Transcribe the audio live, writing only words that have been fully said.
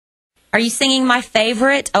Are you singing my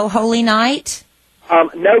favorite, Oh Holy Night?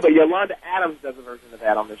 No, but Yolanda Adams does a version of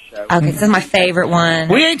that on this show. Okay, this is my favorite one.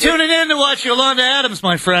 We ain't tuning in to watch Yolanda Adams,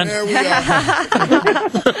 my friend. There we are.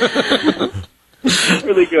 It's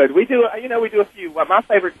really good. We do, we do a few. My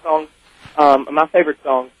favorite songs on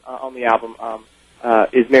the album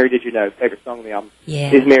is "Mary Did You Know." Favorite song on the album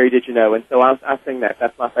is "Mary Did You Know," and so I sing that.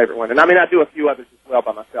 That's my favorite one. And I mean, I do a few others as well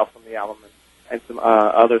by myself from the album, and some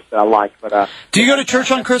others that I like. But do you go to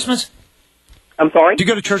church on Christmas? I'm sorry. Do you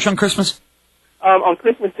go to church on Christmas? On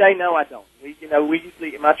Christmas Day, no, I don't. We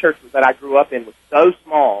usually, my church that I grew up in was so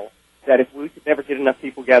small that if we could never get enough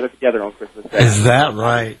people gathered together on Christmas Day. Is that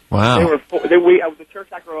right? Wow. The church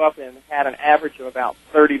I grew up in had an average of about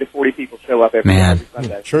 30 to 40 people show up every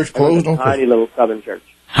Sunday. Church closed on Christmas. Tiny little southern church.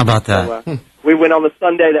 How about that? So, we went on the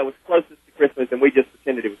Sunday that was closest to Christmas, and we just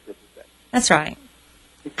pretended it was Christmas Day. That's right.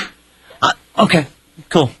 Okay.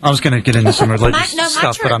 Cool. I was going to get into some religious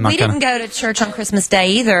stuff, but I'm not going to. We didn't go to church on Christmas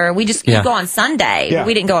Day either. We just go on Sunday. Yeah.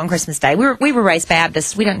 We didn't go on Christmas Day. We were raised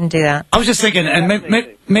Baptist. We didn't do that. I was just thinking, and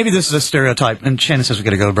maybe this is a stereotype, and Shannon says we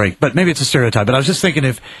got to go to break, but maybe it's a stereotype. But I was just thinking,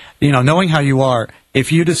 if knowing how you are,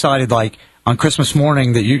 if you decided like on Christmas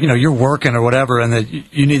morning that you're working or whatever, and that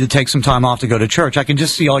you need to take some time off to go to church, I can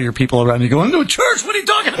just see all your people around you going, "No church? What are you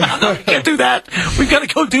talking about? No, we can't do that. We've got to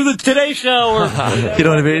go do the Today Show." Or you know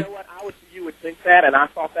what I mean? You would think that, and I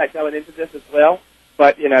thought that going into this as well.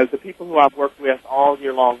 But the people who I've worked with all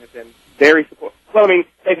year long have been very supportive. Well, I mean,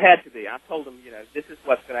 they've had to be. I told them, this is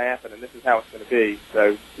what's going to happen, and this is how it's going to be.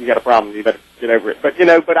 So you got a problem, you better get over it. But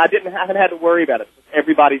but I haven't had to worry about it.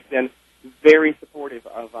 Everybody's been very supportive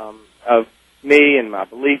of me and my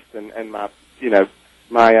beliefs and my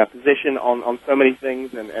my position on so many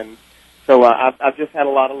things, and so I've just had a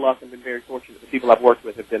lot of luck and been very fortunate. The people I've worked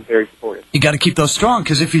with have been very supportive. You got to keep those strong,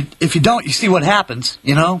 because if you don't, you see what happens.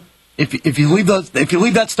 If you leave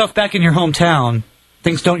that stuff back in your hometown,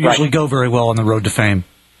 things don't usually go very well on the road to fame.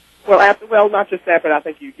 Well, not just that, but I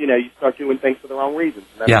think you start doing things for the wrong reasons.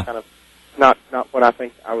 And that's kind of not what I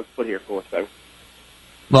think I was put here for. So.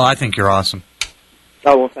 Well, I think you're awesome.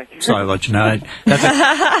 Oh, well, thank you. Sorry to let you know. That's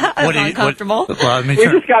uncomfortable. We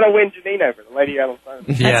just got to win Janine over, the lady out on the phone.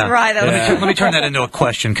 Yeah. That's right. Let me turn that into a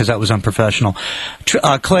question, because that was unprofessional.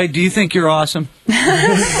 Clay, do you think you're awesome?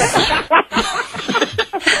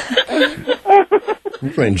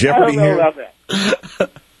 You're playing Jeopardy here. I don't know about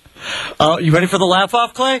that. You ready for the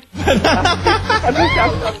laugh-off, Clay?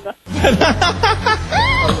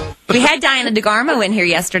 We had Diana DeGarmo in here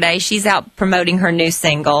yesterday. She's out promoting her new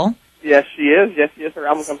single. Yes, she is. Yes, she is. Her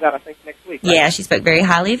album comes out, I think, next week. Right? Yeah, she spoke very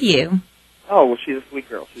highly of you. Oh, well, she's a sweet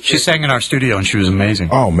girl. She sang in our studio, and she was amazing.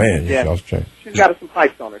 Oh, man. Yeah. She's got some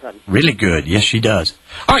pipes on her, doesn't she? Really good. Yes, she does.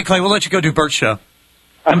 All right, Clay, we'll let you go do Bert's show.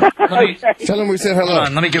 Tell him we said hello. Hold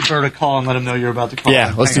on, let me give Bert a call and let him know you're about to call.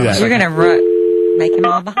 Yeah, let's do that. You're going to make him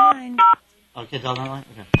all behind. Okay, tell that line?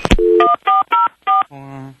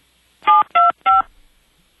 Okay.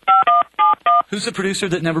 Who's the producer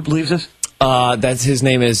that never believes us? That's his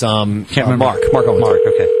name is Can't remember. Mark Owens. Mark,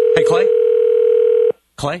 okay. Hey, Clay?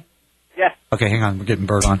 Clay? Yes. Okay, hang on. We're getting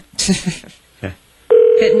Bert on. Okay.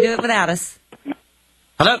 Couldn't do it without us.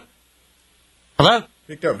 Hello? Hello?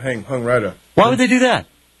 Picked up, hung right up. Why would they do that?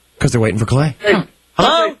 Because they're waiting for Clay. Hello?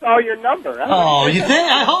 Hello? They saw your number. Oh, you think?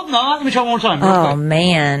 I hope not. Let me try one more time. Oh,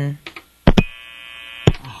 man.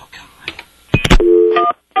 Oh, God.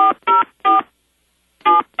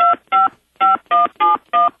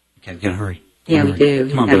 Okay, we gotta hurry. Yeah, we do.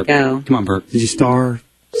 Come on, Gotta Bert. go. Come on, Bert. Did you star?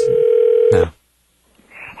 No.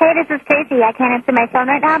 Hey, this is Tracy. I can't answer my phone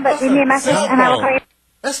right now, but leave me a message and I will call you.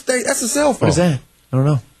 That's a cell phone. What is that? I don't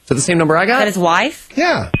know. Is that the same number I Is that got? his wife?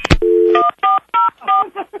 Yeah.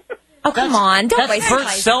 Oh, come on. Don't waste Bert's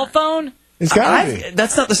Clay's cell time. phone? It's got to be.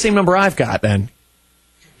 That's not the same number I've got, then.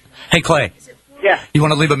 Hey, Clay. Yeah. You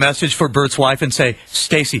want to leave a message for Bert's wife and say,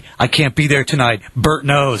 "Stacy, I can't be there tonight. Bert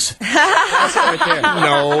knows." That's it right there.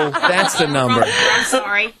 No, that's the number. I'm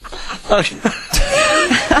sorry. Okay.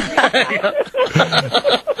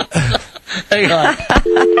 Hang on.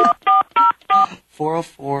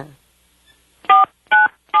 404.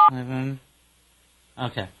 7.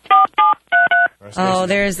 Okay. Oh,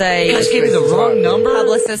 there's You a guys gave me the wrong number?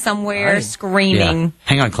 publicist somewhere screaming. Yeah.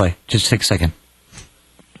 Hang on, Clay. Just take a second.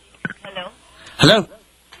 Hello? Hello?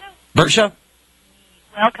 Bert Show?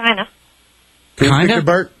 Well, kind of. Kinda?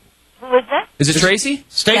 Bert? Who is that? Is it Tracy?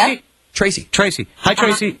 Stacy? Tracy. Tracy. Hi,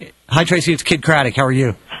 Tracy. Hi, Tracy. It's Kid Kraddick. How are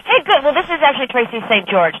you? Hey, good. Well, this is actually Tracy St.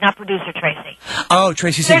 George, not producer Tracy. Oh,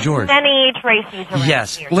 Tracy St. There's George. many Tracys around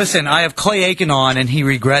Yes. here. Listen, I have Clay Aiken on, and he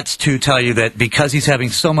regrets to tell you that because he's having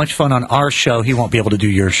so much fun on our show, he won't be able to do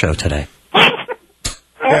your show today.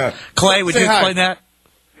 Yeah. Clay, would Say you hi. explain that?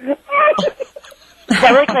 Is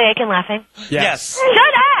that really Clay Aiken laughing? Yes.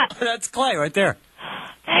 Shut up! That's Clay right there.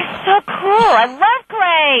 That's so cool. I love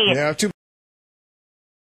Clay. Yeah, too